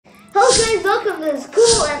guys, welcome to this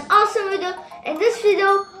cool and awesome video. In this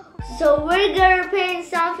video, so we're gonna paint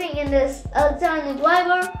something in this electronic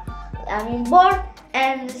board,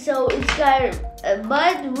 and so it's got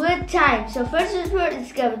but with time. So first it's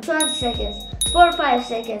gonna be 20 seconds, 4 5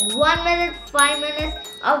 seconds, 1 minute, 5 minutes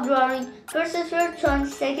of drawing. First 20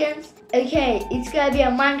 seconds. Okay, it's gonna be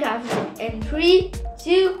a Minecraft in 3,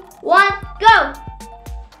 2, 1, go!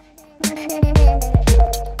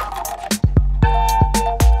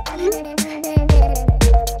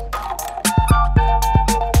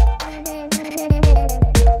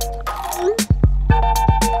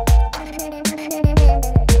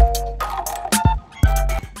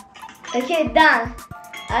 Okay, done.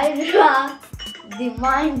 I draw the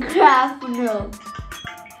Minecraft noob.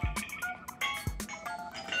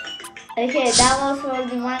 Okay, that was for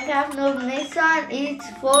the Minecraft noob. Next one is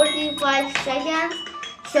 45 seconds.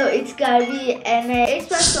 So it's gotta be an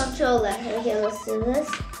Xbox controller. Okay, let's do this.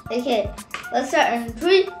 Okay, let's start in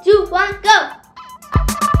 3, 2, 1, go!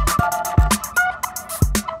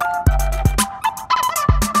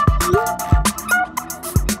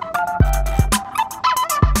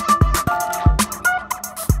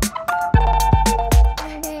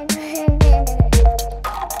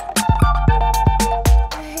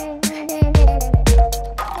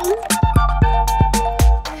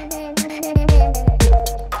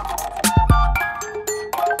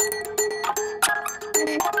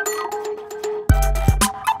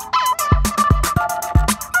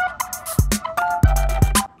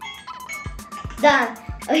 Done.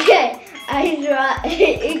 Okay, I draw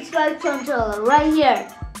a Xbox controller right here.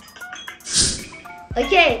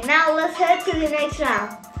 Okay, now let's head to the next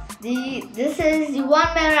round. This is the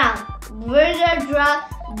 1 minute round. We're gonna draw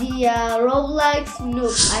the Roblox noob.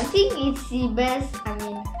 I think it's the best.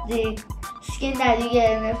 The skin that you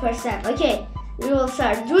get in the first time. Okay, we will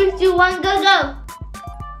start. 3, 2, 1, go, go!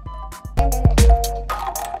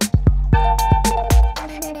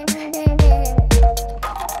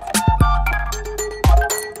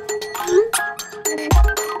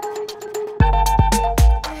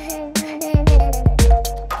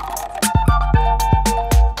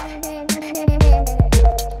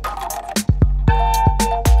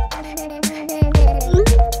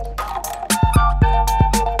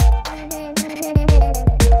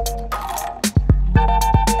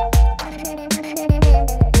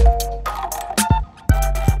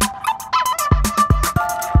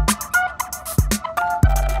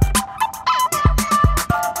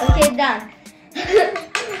 Okay, done.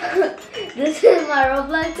 This is my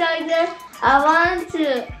Roblox character. I want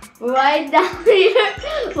to write down here,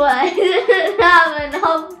 but I didn't have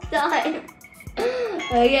enough time.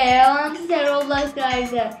 Okay, I want to say Roblox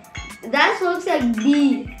character. That looks like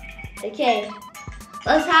B. Okay,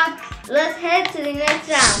 let's head to the next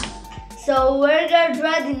round. So we're gonna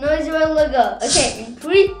draw the NoisyBoy logo. Okay, in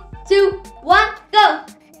 3, 2, 1, go!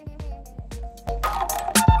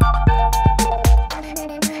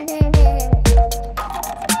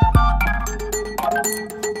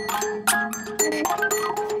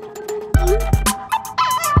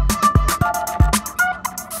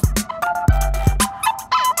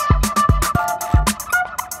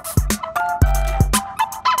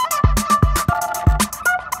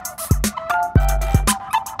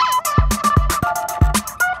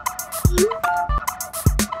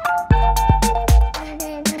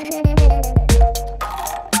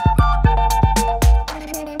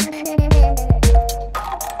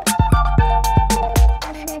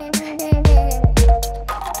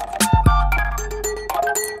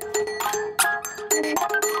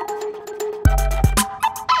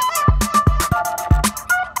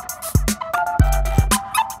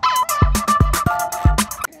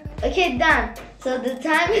 Okay, done. So the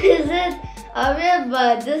time isn't obvious,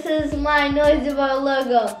 but this is my NoisyBoy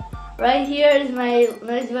logo. Right here is my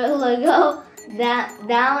NoisyBoy logo.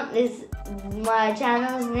 Down is my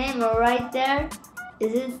channel's name, or right there.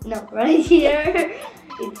 Is it? No, right here.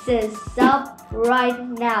 It says stop right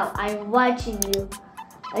now. I'm watching you.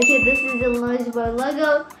 Okay, this is the NoisyBoy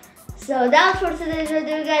logo. So that's for today's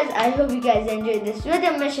video, guys. I hope you guys enjoyed this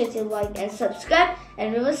video. Make sure to like and subscribe,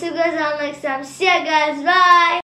 and we will see you guys all next time. See ya, guys. Bye.